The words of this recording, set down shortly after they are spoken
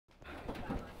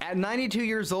At 92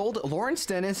 years old, Lawrence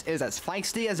Dennis is as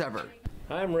feisty as ever.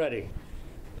 I'm ready.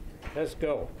 Let's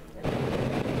go.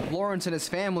 Lawrence and his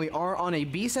family are on a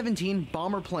B-17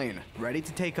 bomber plane, ready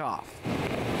to take off.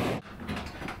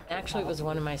 Actually, it was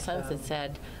one of my sons that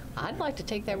said, I'd like to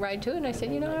take that ride too, and I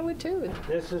said, you know, I would too.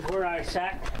 This is where I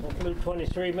sat on Blue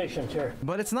 23 missions here.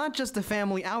 But it's not just a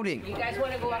family outing. You guys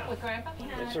want to go up with Grandpa?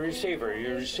 It's a receiver.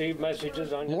 You receive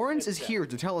messages on your Lawrence is here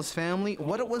to tell his family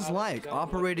what it was like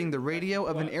operating the radio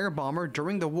of an air bomber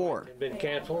during the war. It had been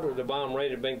canceled, or the bomb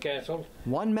raid had been canceled.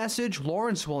 One message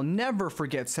Lawrence will never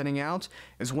forget sending out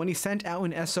is when he sent out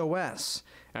an SOS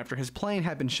after his plane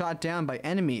had been shot down by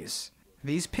enemies.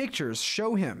 These pictures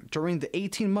show him during the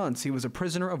 18 months he was a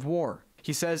prisoner of war.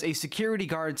 He says a security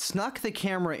guard snuck the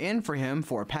camera in for him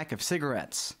for a pack of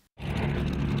cigarettes.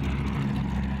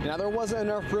 Now, there wasn't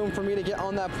enough room for me to get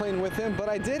on that plane with him, but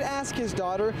I did ask his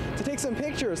daughter to take some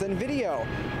pictures and video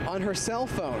on her cell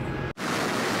phone.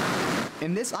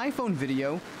 In this iPhone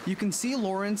video, you can see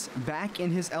Lawrence back in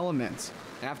his element.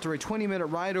 After a 20-minute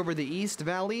ride over the East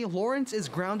Valley, Lawrence is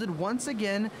grounded once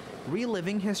again,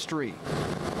 reliving history.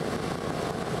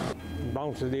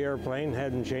 Bounce of the airplane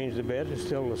hadn't changed a bit. It's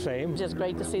still the same. Just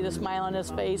great to see the smile on his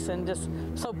face and just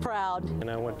so proud. And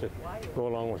I went to go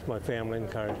along with my family and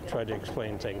kind of try to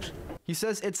explain things. He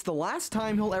says it's the last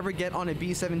time he'll ever get on a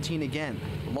B-17 again.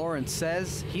 Lawrence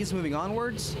says he's moving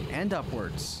onwards and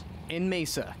upwards. In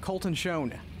Mesa, Colton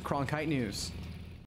Schoen, Cronkite News.